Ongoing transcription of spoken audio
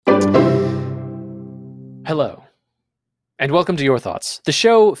Hello, and welcome to Your Thoughts, the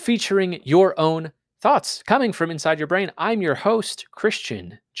show featuring your own thoughts coming from inside your brain. I'm your host,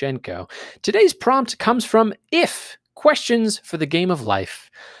 Christian Jenko. Today's prompt comes from If Questions for the Game of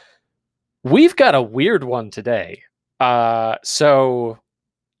Life. We've got a weird one today. So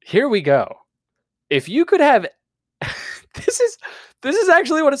here we go. If you could have this is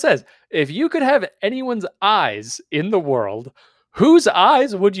actually what it says. If you could have anyone's eyes in the world, whose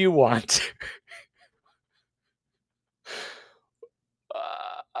eyes would you want?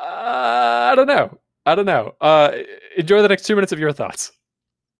 I don't know. Enjoy the next 2 minutes of Your Thoughts.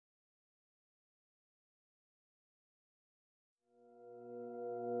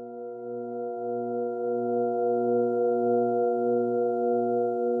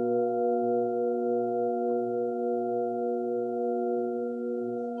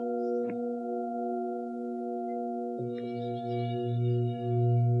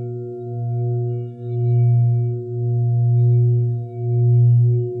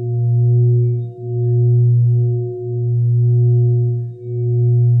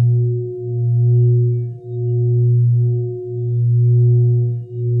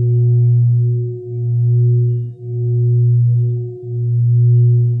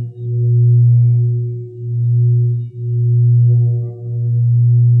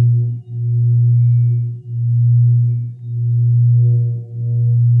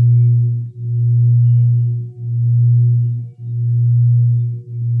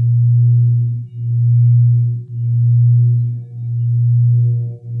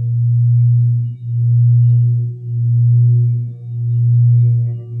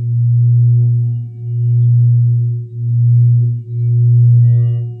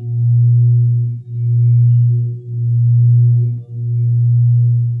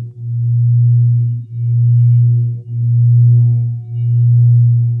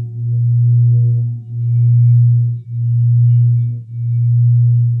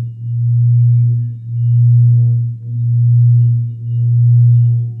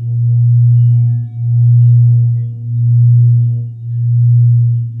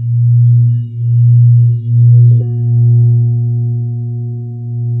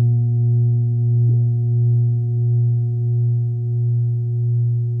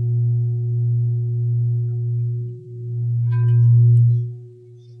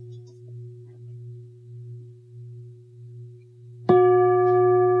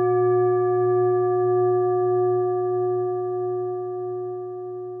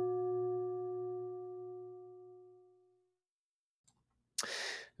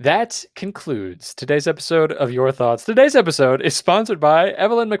 That concludes today's episode of Your Thoughts. Today's episode is sponsored by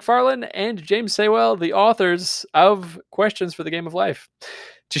Evelyn McFarlane and James Saywell, the authors of Questions for the Game of Life.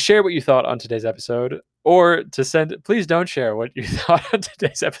 To share what you thought on today's episode, or to send, please don't share what you thought on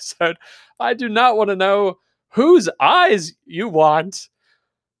today's episode. I do not want to know whose eyes you want.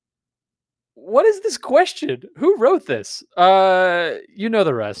 What is this question? Who wrote this? You know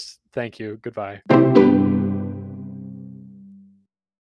the rest. Thank you. Goodbye.